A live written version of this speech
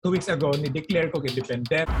2 weeks ago, ni-declare ko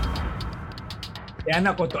independent. Kaya na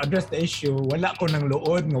ko to address the issue, wala ko ng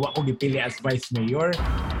lood nga wa ko gipili as vice mayor.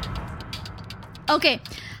 Okay,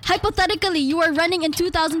 hypothetically, you are running in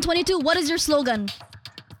 2022. What is your slogan?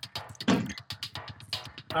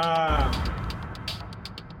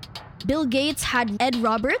 Bill Gates had Ed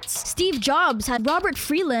Roberts, Steve Jobs had Robert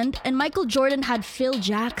Freeland, and Michael Jordan had Phil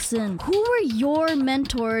Jackson. Who were your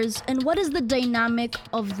mentors, and what is the dynamic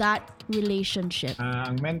of that relationship?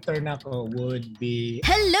 Ang mentor nako would be...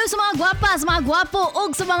 Hello sa mga gwapas, mga gwapo,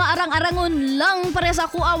 ug sa mga arang-arangon lang para sa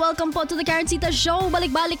kuha. Welcome po to the Karen Sita Show.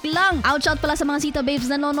 Balik-balik lang. Outshout pala sa mga Sita Babes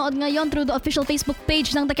na nanonood ngayon through the official Facebook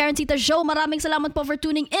page ng The Karen Sita Show. Maraming salamat po for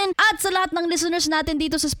tuning in. At sa lahat ng listeners natin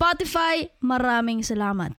dito sa Spotify, maraming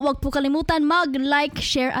salamat. Huwag po kalimutan mag-like,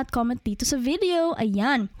 share at comment dito sa video.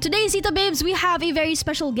 Ayan. Today, Sita Babes, we have a very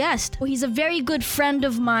special guest. He's a very good friend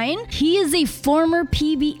of mine. He is a former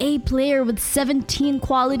PBA player with 17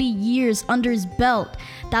 quality years under his belt.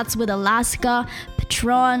 That's with Alaska,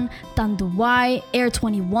 Petron, Tanduay, Air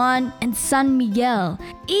 21, and San Miguel.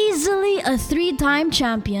 Easily a 3-time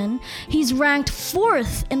champion, he's ranked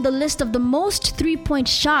 4th in the list of the most 3-point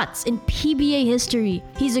shots in PBA history.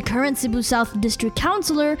 He's a current Cebu South District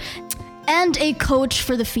Councilor and a coach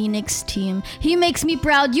for the Phoenix team. He makes me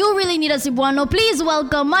proud. You really need a Cebuano. Please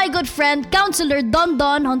welcome my good friend, Councilor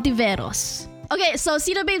Dondon Hontiveros. Okay, so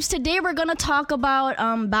Sita Babes, today we're gonna talk about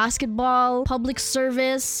basketball, public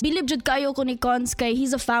service. Bilib jud kayo ko ni Cons kay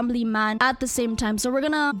he's a family man at the same time. So we're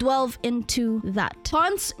gonna delve into that.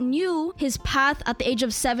 Cons knew his path at the age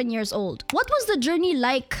of 7 years old. What was the journey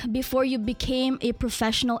like before you became a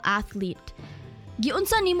professional athlete?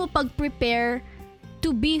 Giunsa nimo pag-prepare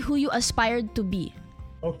to be who you aspired to be?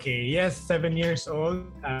 Okay, yes, 7 years old.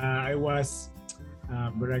 I was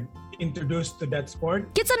introduced to that sport.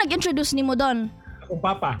 Kitsa nag-introduce nimo don? Akong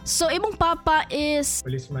papa. So imong papa is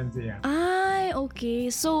Policeman siya. Ay, okay.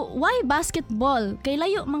 So why basketball? Kay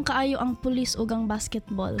layo man kaayo ang pulis ug ang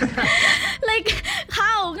basketball. Like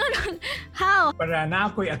how? How? Para na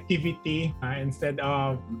ako'y activity instead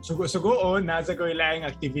of sugo-sugoon, nasa ko'y laing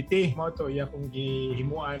activity. Mo to iya kong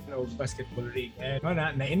gihimuan og basketball ring. And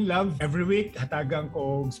na in love every week hatagang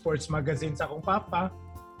ko og sports magazine sa akong papa.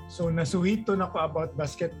 So nasuhito na ko about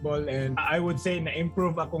basketball and I would say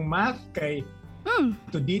na-improve akong math kay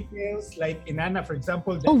to details like inana for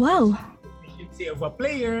example the efficiency of a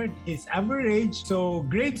player, his average. So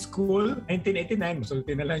grade school, 1989,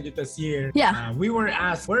 masulti na lang dito this year. Yeah. We were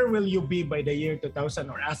asked, where will you be by the year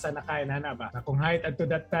 2000 or asa na kaya nana ba? Akong height at to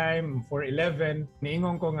that time, 4'11",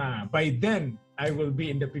 niingon ko nga, by then, I will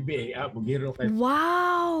be in the PBA. Bugiro kay.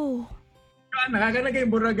 Wow! Nakakanagay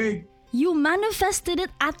buragay. You manifested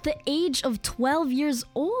it at the age of 12 years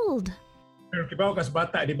old. Pero kibaw kas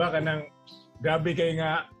bata, di ba kanang grabe kay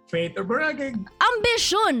nga faith or buragay.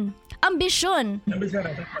 Ambition.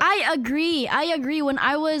 I agree. When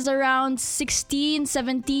I was around 16,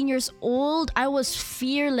 17 years old, I was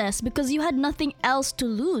fearless because you had nothing else to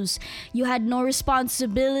lose. You had no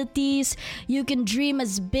responsibilities. You can dream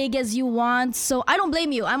as big as you want. So I don't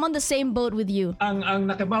blame you. I'm on the same boat with you. Ang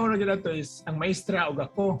nakabaw na dito is ang maestra og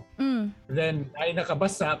ako. Then ay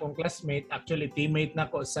nakabasa akong classmate, actually teammate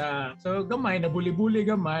nako sa gamay na buli-buli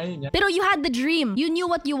gamay. Pero you had the dream. You knew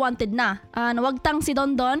what you wanted na. Nawagtang si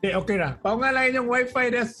Dondon. Okay na. Paungalain yung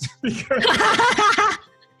wifi na speaker.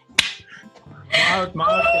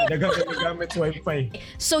 Ma-out. Dagang gamit sa wifi.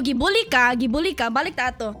 So, gibuli ka. Balik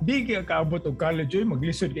ta ato. Di ka kaabot og college,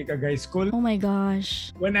 maglisod kay kag high school. Oh my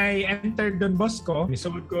gosh. When I entered Don Bosco,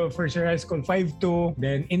 nisugod ko first year high school 5'2",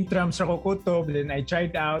 then intrams ako kutob, then I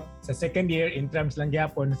tried out. Sa second year, intrams lang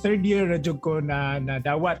gyapon. Third year, radyog ko na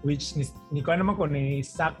dawat, which ni ko naman ko, ni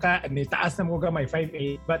Saka, ni taas na mo gamay,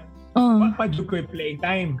 5'8", but papadyo ko yung playing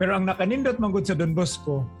time. Pero ang nakanindot manggod sa Don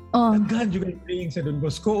Bosco, daghan juga yung playing sa Don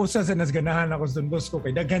Bosco. Usa sa nasganahan ako sa Don Bosco,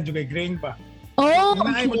 kay daghan juga yung graying pa.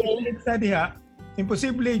 Okay. Sa diha,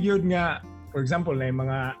 imposible yun nga, for example, na yung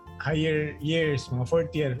mga higher years, mga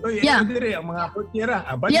 4th year. Ang mga 4th year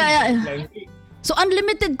So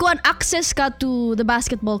unlimited ko ang access ka to the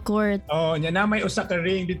basketball court. Nya na may usa ka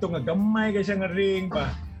ring dito nga gamay kay siya nga ring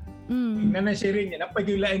pa. Tingnan na siya ring niya,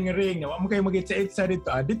 napagiglain nga ring niya. Wala mo kayo mag-itsa-itsa dito.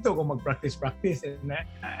 Dito ko mag-practice. And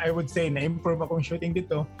I would say, na-improve akong shooting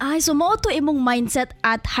dito. So mo to imong mindset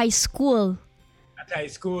at high school? At high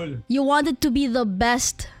school. You wanted to be the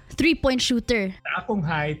best 3-point shooter? Sa akong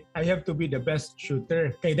height, I have to be the best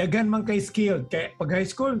shooter. Kay daghan man kay skilled. Kay pag high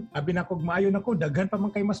school, abi na kog maayo nako, daghan pa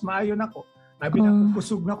man kay mas maayo nako. Abi na ko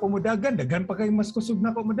kusog na ko mudagan, daghan pa kay mas kusog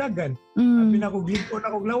na ko mudagan. Abi na ko glipo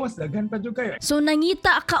na ko lawas, daghan pa jud kayo. So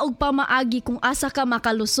nangita ka og pamaagi kung asa ka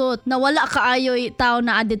makalusot, na wala kaayoy tao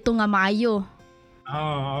na adito nga maayo.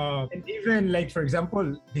 And even like for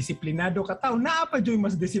example, disiplinado ka tao, naa pa joy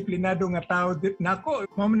mas disiplinado nga tao nako.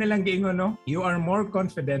 Mao man lang giingon no, you are more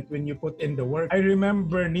confident when you put in the work. I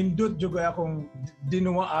remember nindot jud akong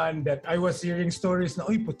dinuwaan that I was hearing stories na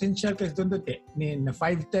oy potential kay Dondon ni na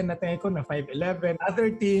 5'10 na tayo ko, na 5'11. Other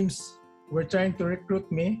teams were trying to recruit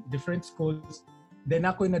me, different schools. Then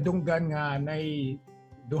ako nadunggan nga nay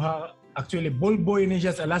duha, actually ballboy ni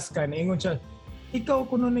siya sa Alaska, naingon siya, ikaw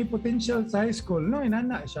kuno na potential sa high school. No,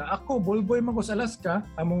 inana siya. Ako, ballboy man ko sa Alaska,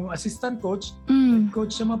 among assistant coach, head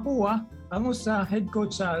coach sa Mapua, ang sa head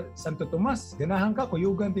coach sa Santo Tomas. Ganahan ka,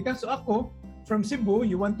 kuyugan di ka. So ako, from Cebu,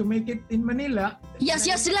 you want to make it in Manila. Yes.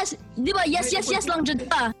 Di ba? Yes lang dyan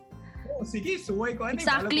pa. Oh, sige, suway ko.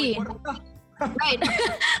 Exactly. Right.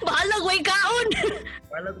 Bahalag way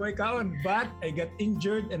kaon. But I got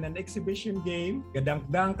injured in an exhibition game.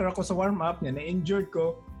 Gadang-dang ka ako sa warm-up, na-injured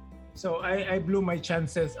ko. So I blew my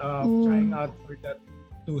chances of trying out for the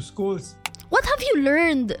two schools. What have you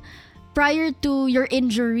learned prior to your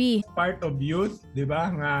injury? Part of youth, di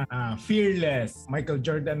ba? Nga fearless. Michael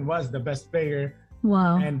Jordan was the best player.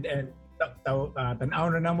 Wow. And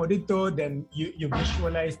tanaw na mo dito, then you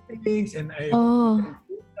visualize things and I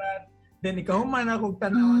then ikaw man akong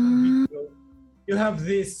tanaw ng video. You have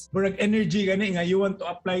this burag energy gani nga you want to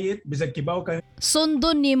apply it bisag kibaw ka.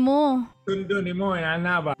 Sundo nimo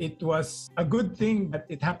ana ba. It was a good thing that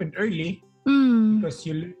it happened early because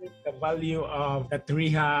you learn the value of that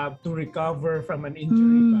rehab to recover from an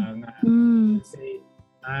injury ba nga. Say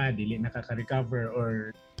dili nakaka-recover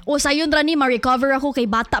or sayon ra ni ma-recover ako kay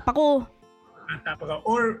bata pa ko.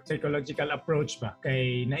 Or psychological approach ba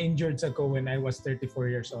kay na-injured sa ko when I was 34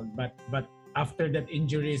 years old but after that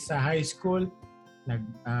injury sa high school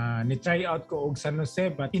ni-try out ko og San Jose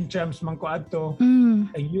but in terms man ko adto ang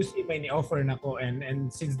UC may ni-offer nako and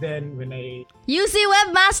since then when I UC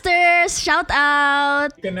Webmasters shout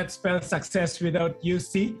out. You cannot spell success without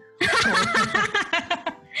UC.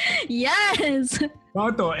 Yes.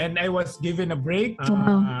 And I was given a break.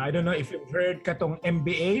 I don't know if you've heard katong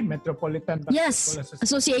MBA, Metropolitan Basketball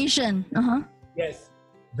Association. Yes.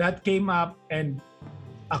 That came up and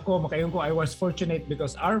ako, makayon ko, I was fortunate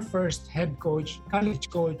because our first head coach, college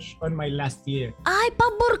coach on my last year. Ay,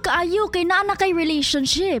 pabor kaayo kay naa kay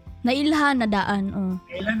relationship. Nailhan na daan.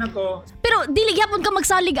 Nailhan ako. Pero dili gyapon ka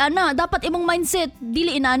magsalig ana, dapat imong mindset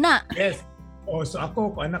dili inana. Yes. So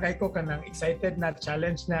ako, kung anak ko kanang excited na,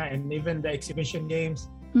 challenge na, and even the exhibition games,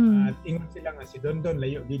 at ingon sila nga si Dondon,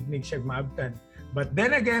 layo gignig siya maabtan. But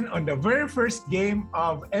then again, on the very first game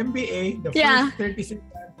of NBA, the first 30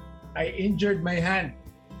 seconds, I injured my hand.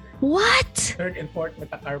 What? Third and fourth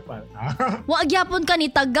metacarpal. Wa gyapon ka ni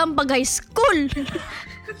tagam pag high school.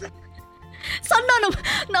 Sana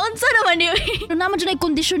naunsa naman niyo. Naman dyan ay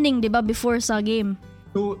conditioning, di ba, before sa game?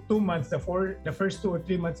 2 months, the first 2 or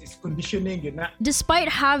 3 months is conditioning. Yun na.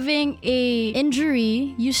 Despite having a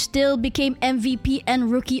injury, you still became MVP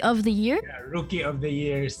and Rookie of the Year? Yeah, Rookie of the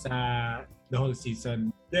Year sa the whole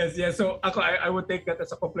season. Yes. So ako, I would take that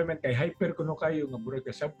as a compliment kay hyper kuno kayo nga burag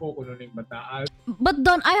ka shampoo kuno ning bataan. But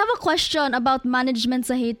Don, I have a question about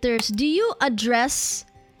management sa haters. Do you address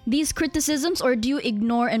these criticisms or do you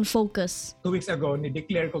ignore and focus? 2 weeks ago,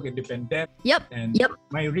 ni-declare ko independent. Yep. And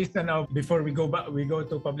my reason of before we go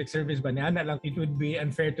to public service ba niana lang, it would be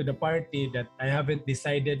unfair to the party that I haven't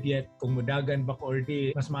decided yet kung mudagan ba ko or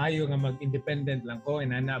di. Mas maayo nga mag-independent lang ko,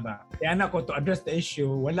 inana ba. Kaya na ko to address the issue,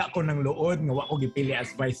 wala ko ng luod nga wa ko gipili as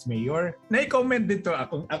vice mayor. Na-comment dito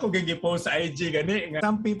ako gigipost sa IG gani nga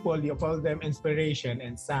some people you call them inspiration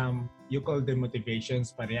and some you call them motivations.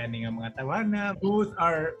 Pareha ni nga mga tawana. Both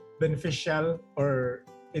are beneficial or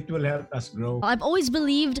it will help us grow. I've always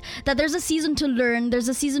believed that there's a season to learn, there's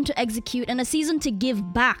a season to execute, and a season to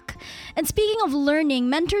give back. And speaking of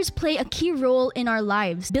learning, mentors play a key role in our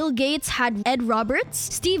lives. Bill Gates had Ed Roberts,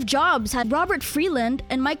 Steve Jobs had Robert Freeland,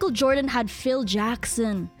 and Michael Jordan had Phil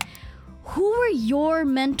Jackson. Who were your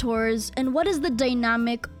mentors and what is the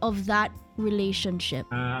dynamic of that relationship?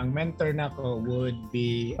 Ang mentor nako would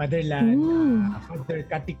be Fatherland. Father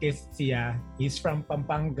Catechist siya. He's from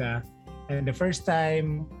Pampanga. And the first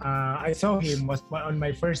time I saw him was on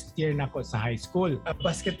my first year nako sa high school. A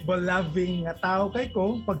basketball loving nga tao kay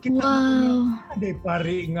ko. Pagkita ko na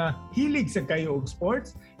pare nga hilig sa kayo og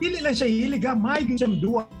sports. Dili lang siya hilig ha, may gyud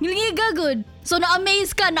duwa. Hilig good. So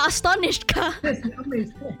na-amaze ka, na-astonished ka. Yes,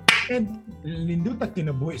 na-amaze ko. And lindot at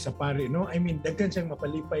kinabuhi sa pare, no? I mean, daghan siyang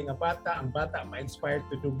mapalipay nga bata. Ang bata ma-inspired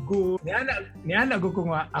to do good. Niana ko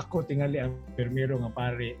nga ako tingali ang permero nga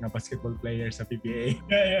pare nga basketball player sa PBA.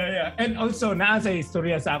 Yeah. And also, naa sa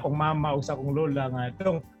istorya sa akong mama o sa akong lola nga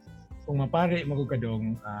itong kung mapare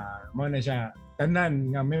magukadong mo na siya tanan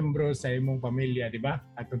nga membro sa imong pamilya, di ba?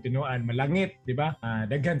 Atong tinuan malangit, di ba?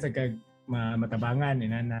 Daghan sa kag matabangan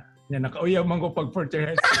inana. Nya nakauyaw man ko pag fourth year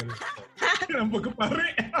high school. Ang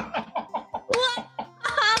pagkapare.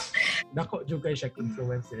 Dako jud kay siya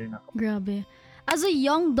influencer nako. Grabe. As a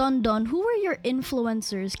young Dondon, who were your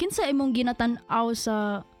influencers? Kinsa imong ginatan-aw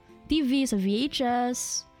sa TV, sa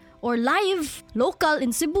VHS, or live, local in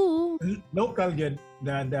Cebu? Local yun,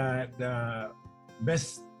 the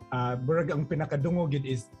best, burag ang pinakadungog yun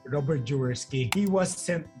is Robert Jaworski. He was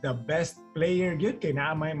sent the best player yun, kay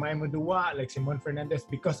naamay mo duwa, like Simon Fernandez,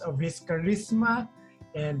 because of his charisma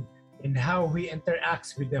and how he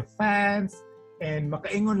interacts with the fans. And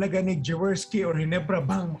makaingon laga ni Jaworski or Hinebra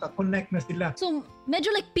bang makakonect na sila. So, medyo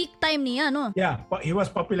like peak time niya, no? Yeah, he was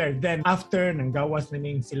popular. Then, after, nanggawas na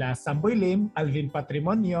ning sila Samboy Lim, Alvin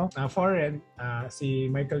Patrimonio, foreign, si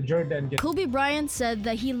Michael Jordan. Kobe Bryant said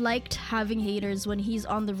that he liked having haters when he's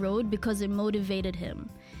on the road because it motivated him.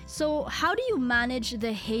 So, how do you manage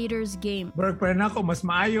the haters game? Burag pa rin ako, mas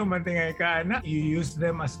maayo man tingay ka, anak. You use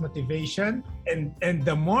them as motivation. And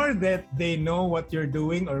the more that they know what you're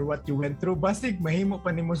doing or what you went through, basig, mahimo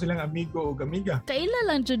pa nimo silang amigo o amiga.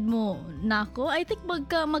 Kaila lang jud mo, nako. I think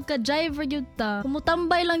magka-jive jud ta.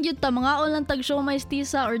 Kumutambay lang jud ta, mga lang tag show may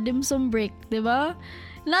stisa or dim sum break, di ba?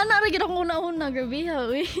 Lana ra gyud ako una-una, grabe ha.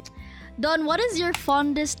 Don, what is your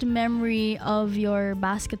fondest memory of your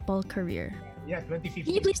basketball career? Yeah, 2015.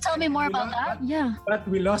 Can you please tell me more about that? Yeah. But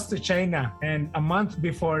we lost to China, and a month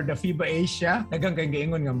before the FIBA Asia, dagang kay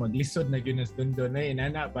gaingon nga maglisod na gyud nas Dondon na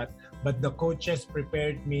inana, but the coaches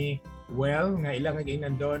prepared me well nga ilang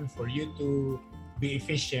gainan doon for you to be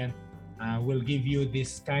efficient. We'll give you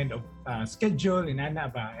this kind of schedule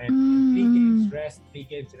inana ba, and 3 games rest, 3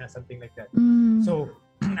 games and something like that. So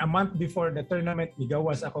a month before the tournament,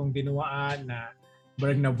 migawas akong dinuwaan na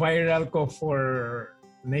barag na viral ko for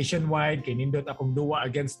nationwide, kay nindot akong duwa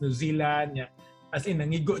against New Zealand, as in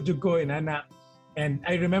nangigo jud ko inana. And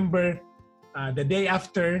I remember the day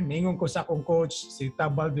after, ningon ko sa akong coach, si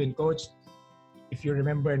Baldwin, coach, if you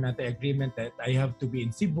remember natin agreement that I have to be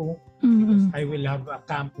in Cebu because I will have a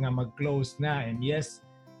camp nga mag-close na, and yes,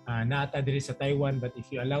 naata diri sa Taiwan, but if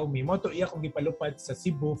you allow me, moto iya kong gipalupad sa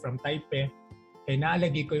Cebu from Taipei, kay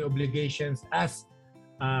naalagi ko yung obligations as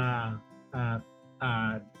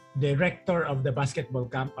director of the basketball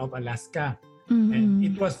camp of Alaska. And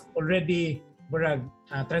it was already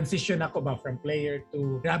transition ako ba from player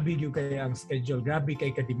to grabe yung kay ang schedule, grabe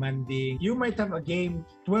kay ka-demanding. You might have a game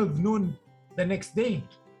 12 noon the next day.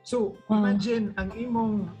 So imagine ang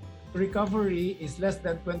imong recovery is less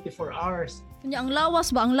than 24 hours. Kanya ang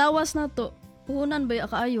lawas ba? Ang lawas na to. Puhunan ba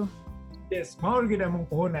yung kaayo? Yes, mahal gid among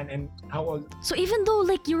puhunan. And how old? So even though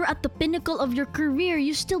like you were at the pinnacle of your career,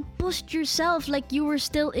 you still pushed yourself like you were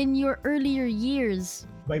still in your earlier years.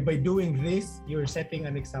 By doing this, you're setting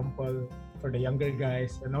an example for the younger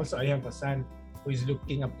guys. And also I have a son who is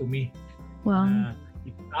looking up to me. Wow.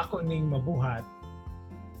 If ako ning mabuhat,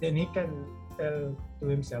 then he can tell to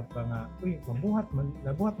himself nga, uy, nabuhat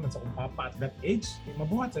man sa akong papa at that age.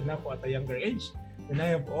 Mabuhat sa nako at a younger age. And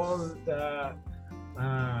I have all the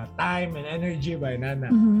time and energy by nana.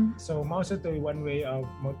 So mausa to one way of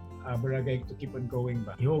barangay to keep on going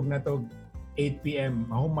ba. Ihog na to 8 p.m.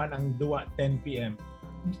 Mahuman ang duwa 10 p.m.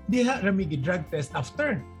 Diha rami gi-drug test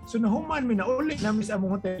after. So nahuman mi na uli namin sa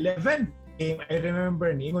among hotel 11. I remember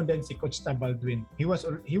niingon din si Coach Baldwin. He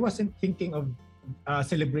wasn't thinking of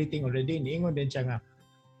celebrating already. Niingon din siya nga,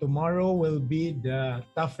 tomorrow will be the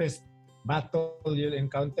toughest battle you'll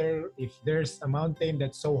encounter. If there's a mountain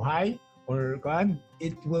that's so high, or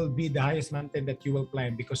it will be the highest mountain that you will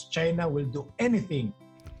climb because China will do anything.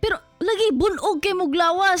 Pero lagi bunog kay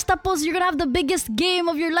muglawas tapos you're gonna have the biggest game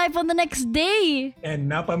of your life on the next day. And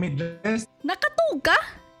napamidress. Nakatug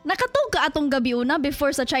ka atong gabi una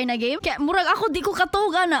before sa China game? Kaya murag ako di ko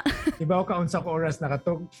katuga na. Ibaw ka unsa ko oras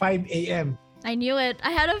nakatug 5 a.m. I knew it.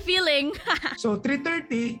 I had a feeling. So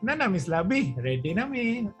 3:30 na Miss Labi. Ready na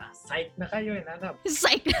mi. Psych na kayo nanap.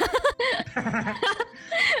 Psych.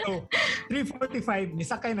 So 3:45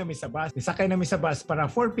 nisakay na mi sa bus para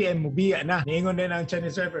 4 p.m. mubiya na. Niingon din ang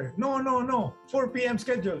Chinese driver. No. 4 p.m.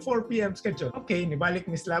 schedule. Okay, nibalik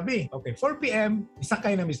Miss Labi. Okay, 4 p.m.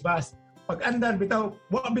 nisakay na Miss bus. Pag andar bitaw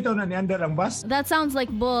na ni andar ang bus. That sounds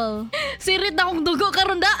like bull. Sirit na kong dugo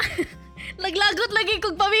karon da. Laglagot lagi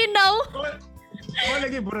kog paminaw.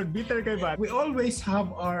 Lagi burag bitter kay ba. We always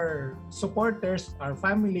have our supporters, our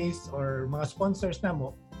families or mga sponsors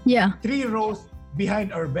namo. Yeah. 3 rows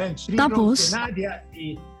behind our bench. 3 Tapos rows na diya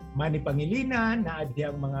si Manny Pangilinan, na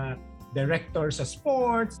diya ang mga director sa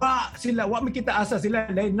sports. Sila, wa mi kita asa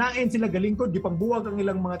sila. Lain sila galingkod, di pangbuwag ang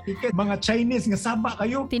ilang mga ticket. Mga Chinese nga saba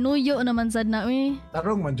kayo. Tinuyo naman sad na,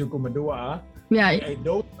 Tarong man jud ko madua, Yeah. I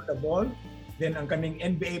dove for the ball. Then ang kaning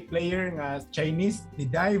NBA player nga Chinese, ni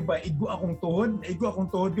dive ba, igo akong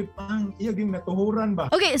tuhod, pang iyaging natuhuran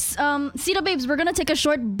ba. Okay, Sita Babes, we're gonna take a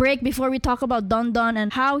short break before we talk about Dondon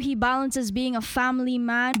and how he balances being a family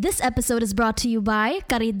man. This episode is brought to you by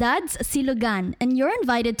Caridad's Silugan, and you're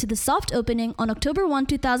invited to the soft opening on October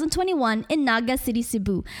 1, 2021 in Naga City,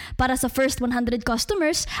 Cebu. Para sa first 100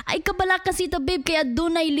 customers, ay kabala ka Sita Babe, kaya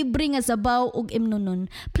dunay libre nga sabaw ug imnunon.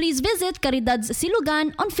 Please visit Caridad's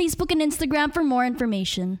Silugan on Facebook and Instagram for more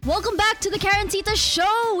information. Welcome back to the Karencita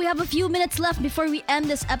Show! We have a few minutes left before we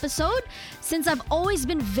end this episode. Since I've always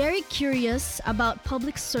been very curious about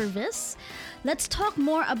public service, let's talk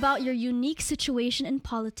more about your unique situation in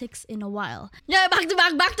politics in a while. Yeah, back to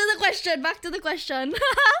the question.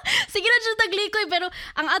 Sige na siya taglikoy, pero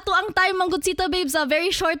ang time manggod Sita Babes,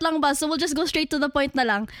 very short lang ba? So we'll just go straight to the point na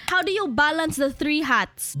lang. How do you balance the three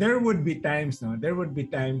hats? There would be times nga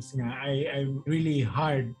I'm really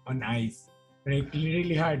hard on ice.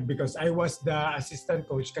 Really hard because I was the assistant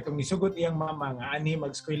coach katong nisugot iyang mama nga ani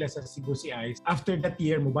mag-eskwela sa Cebu si Ice. After that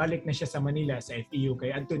year mubalik na siya sa Manila sa FEU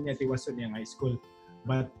kay Anton niya tiwason niyang high school.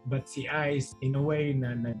 But si Ice in a way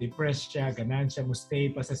na depressed siya, ganahan siya mo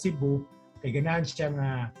stay pa sa Cebu kay ganahan siya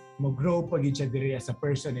nga mo-grow pa gid siya diri as a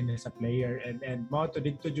person and as a player and mao to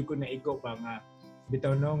didto jud ko naigo ba nga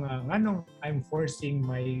bitaw no nga nganong I'm forcing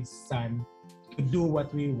my son to do what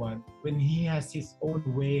we want when he has his own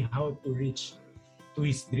way how to reach to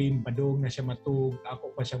his dream. Padung na siya matug,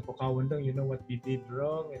 ako pa siyang pukawon dong, you know what we did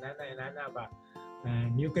wrong, inana ba.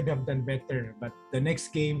 And you could have done better. But the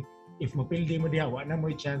next game, if mapildi mo diha, wala na mo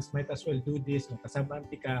chance, might as well do this,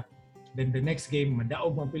 makasabanti ka. Then the next game,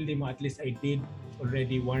 madaog mapildi mo, at least I did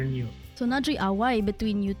already warn you. So nadri away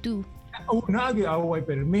between you two? Oh, naagi away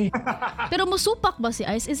pero me. Pero musupak ba si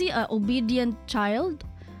Ice? Is he a obedient child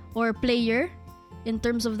or player? In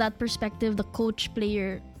terms of that perspective, the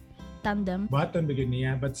coach-player tandem. Baton bigyan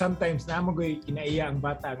niya. But sometimes, namogoy kinaiya ang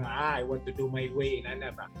bata nga, I want to do my way,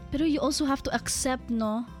 inana ba? Pero you also have to accept,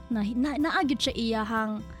 no, na naagid siya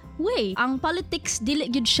iyahang way. Ang politics, dili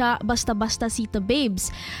gyud siya basta-basta Sita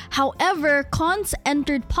Babes. However, Cons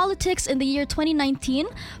entered politics in the year 2019,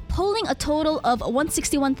 polling a total of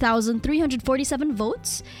 161,347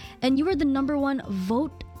 votes, and you were the number 1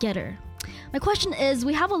 vote getter. My question is,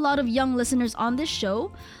 we have a lot of young listeners on this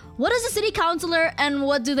show. What is a city councilor and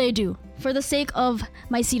what do they do? For the sake of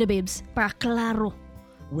my Sita Babes, para klaro.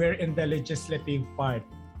 We're in the legislative part.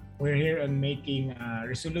 We're here on making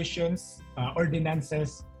resolutions,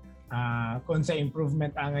 ordinances, kung sa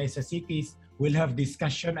improvement angay sa cities. We'll have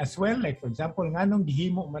discussion as well. Like for example, nganong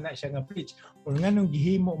gihimo man na siya nga bridge or nganong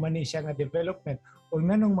gihimo man ni siya nga development or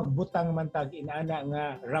nganong magbutang man tag inaana nga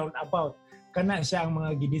roundabout. Kana siya ang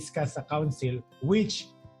mga gidiscuss sa council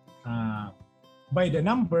which by the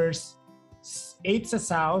numbers 8 sa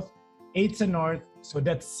south, 8 sa north, so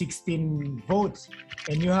that's 16 votes.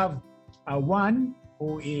 And you have one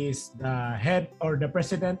who is the head or the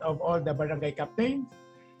president of all the barangay captains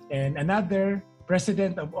and another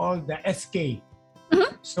president of all the SK.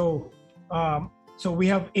 Mm-hmm. So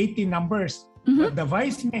we have 18 numbers. Mm-hmm. But the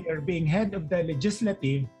vice mayor being head of the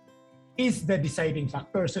legislative is the deciding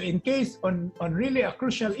factor. So in case on really a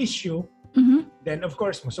crucial issue, mm-hmm. then of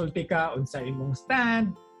course musulti ka unsa imong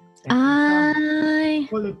stand. They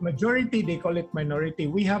call it majority, they call it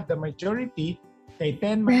minority. We have the majority kay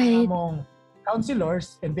 10 mga among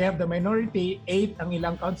councilors and they have the minority 8 ang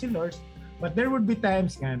ilang councilors. But there would be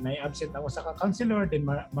times nga na absent ang usa ka councilor, then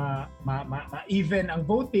ma-even ang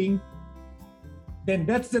voting. Then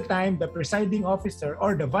that's the time the presiding officer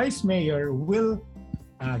or the vice mayor will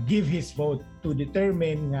give his vote to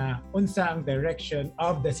determine unsa ang direction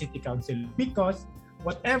of the city council. Because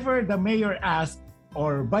whatever the mayor asks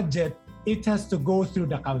or budget, it has to go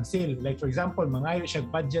through the council. Like for example, mangayo siya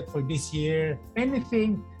budget for this year.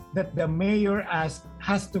 Anything that the mayor asks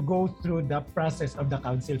has to go through the process of the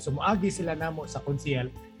council. So moagi sila namo sa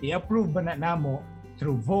council, i-approve ba na namo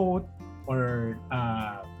through vote or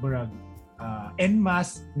en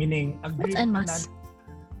masse, meaning agree en masse.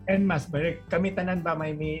 En masse, but kami tanan ba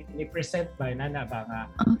may ni-present ba nana ba nga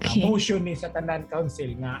motion ni sa tanan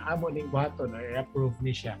council nga amo ning buhaton or approve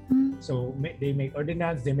ni siya. So they make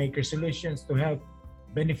ordinance, they make resolutions to help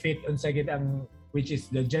benefit unsa gid ang which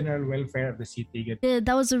is the general welfare of the city. Yeah,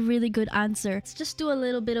 that was a really good answer. Let's just do a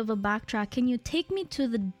little bit of a backtrack. Can you take me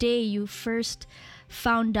to the day you first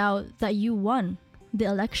found out that you won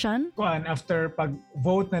the election? After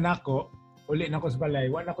pag-vote na nako uli na ko sa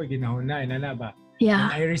balay, wala ko ginahuna, inana ba?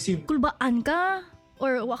 Yeah. And I received... Kulbaan ka?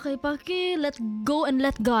 Or wakay paki, let go and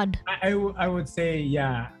let God? I would say,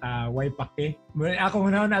 yeah, why paki? Ako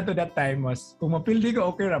hunahon na to that time was, kung mapildi ko,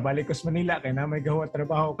 okay ra, balik ko sa Manila, kaya na may gawa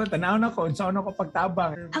trabaho ko. Tanaw na ko, unsaon ako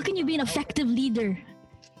pagtabang. How can you be an effective leader?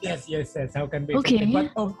 Yes. How can be okay. But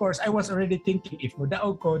of course, I was already thinking, if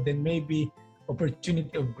mudaog ko, then maybe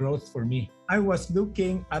opportunity of growth for me. I was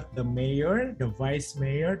looking at the mayor, the vice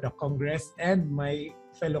mayor, the Congress, and my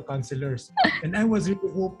fellow councilors. And I was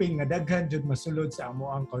really hoping na daghan jud masulod sa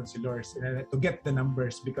amo ang councilors to get the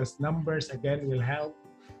numbers, because numbers again will help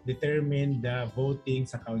determine the voting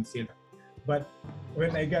sa council. But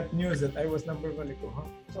when I got news that I was number 1,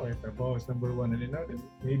 sorry, trabaho was number 1 na then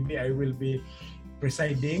maybe I will be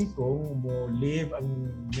presiding kung mo leave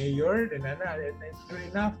ang mayor, and true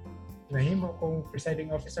enough, nahimo kong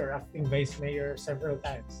presiding officer, acting vice mayor several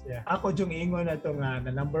times. Yeah. Ako yung ingon na ito nga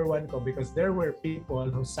na number 1 ko, because there were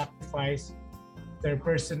people who sacrificed their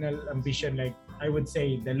personal ambition. Like I would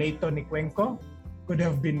say the Leito ni Cuenco could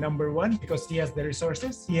have been number 1 because he has the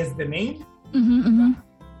resources, he has the name.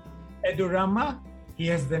 Edu Rama,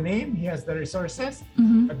 he has the name, he has the resources.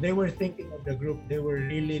 But they were thinking of the group. They were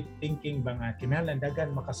really thinking ba nga kinahanglan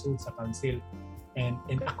dagan makasulod sa council. And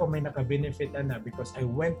ako may naka-benefit na because I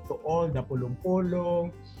went to all the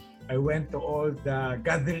pulong-pulong, I went to all the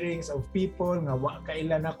gatherings of people nga wa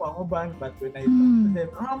kailan ako ang uban, but when I talked to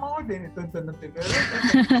them, mao din ito na tigara.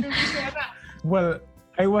 Well,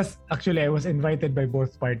 I was invited by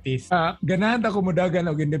both parties. Ganahan ako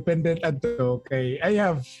mudagan og independent adto kay I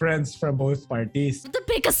have friends from both parties. To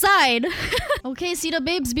pick a side. Okay, Sita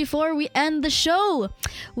Babes, before we end the show,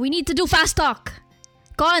 we need to do fast talk.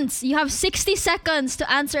 Cons, you have 60 seconds to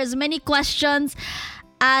answer as many questions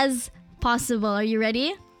as possible. Are you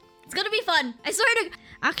ready? It's gonna be fun. I swear to...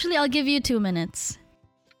 Actually, I'll give you 2 minutes.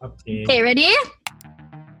 Okay. Okay, ready?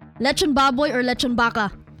 Lechon baboy or lechon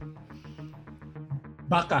baka?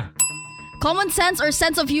 Baka. Common sense or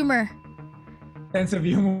sense of humor? Sense of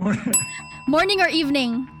humor. Morning or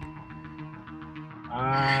evening?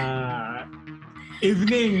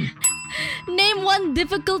 Evening. Name one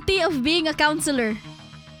difficulty of being a counselor.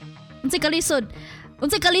 Unsay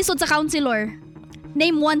kalisod sa counselor?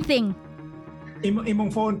 Name one thing. Imong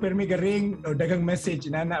phone permi garing o dagang message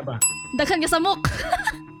inana ba? Daghang kasamok.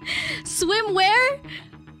 Swimwear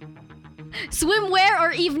or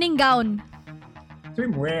evening gown?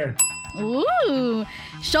 Swimwear. Ooh.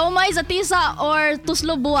 Siomai sa tisa or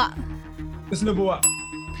tuslo buwa? Tuslo buwa.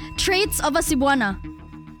 Traits of a Cebuana?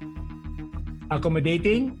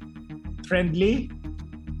 Accommodating, friendly,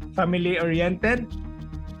 family-oriented,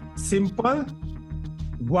 simple,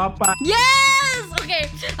 guapa. Yes! Okay,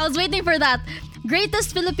 I was waiting for that.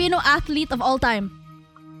 Greatest Filipino athlete of all time?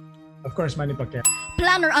 Of course, Manny Pacquiao.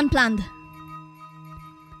 Planned or unplanned?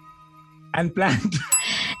 Unplanned.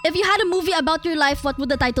 If you had a movie about your life, what would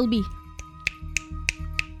the title be?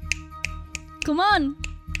 Come on.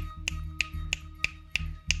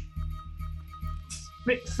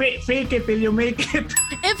 Fake it till you make it.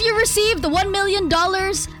 If you received $1 million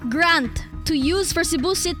grant to use for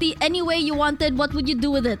Cebu City any way you wanted, what would you do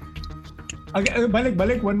with it? Okay,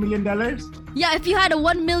 balik, $1 million? Yeah, if you had a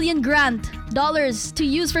 $1 million grant to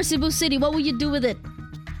use for Cebu City, what would you do with it?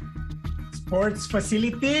 Sports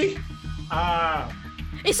facility?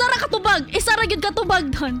 Isa ra katubag. Isa ra gyud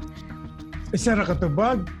katubag don. Isa ra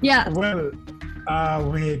katubag? Yeah. Well,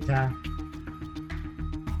 wait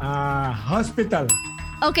hospital.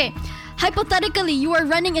 Okay. Hypothetically, you are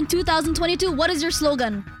running in 2022. What is your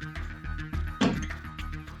slogan?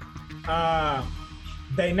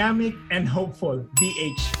 Dynamic and hopeful.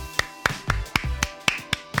 DH.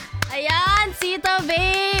 Ayan, Sita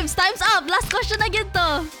Babes. Time's up. Last question na gyud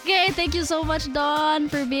to. Okay, thank you so much, Don,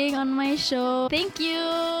 for being on my show. Thank you.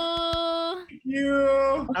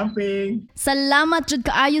 Amping. Salamat jud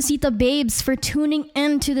kaayo, Sita Babes, for tuning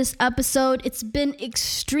in to this episode. It's been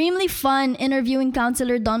extremely fun interviewing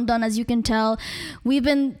Councilor Dondon, as you can tell. We've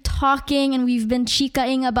been talking and we've been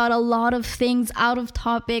chikaing about a lot of things out of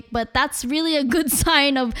topic, but that's really a good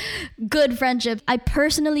sign of good friendship. I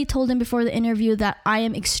personally told him before the interview that I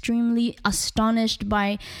am extremely astonished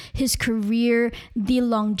by his career, the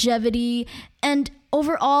longevity, and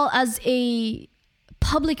overall as a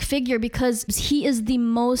public figure, because he is the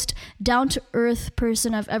most down-to-earth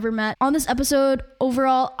person I've ever met. On this episode,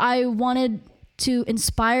 overall, I wanted to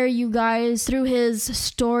inspire you guys through his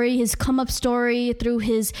story, his come-up story, through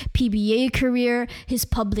his PBA career, his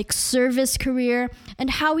public service career, and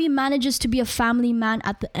how he manages to be a family man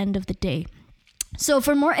at the end of the day. So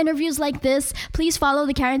for more interviews like this, please follow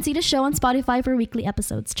The Karen Cita Show on Spotify for weekly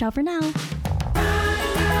episodes. Ciao for now.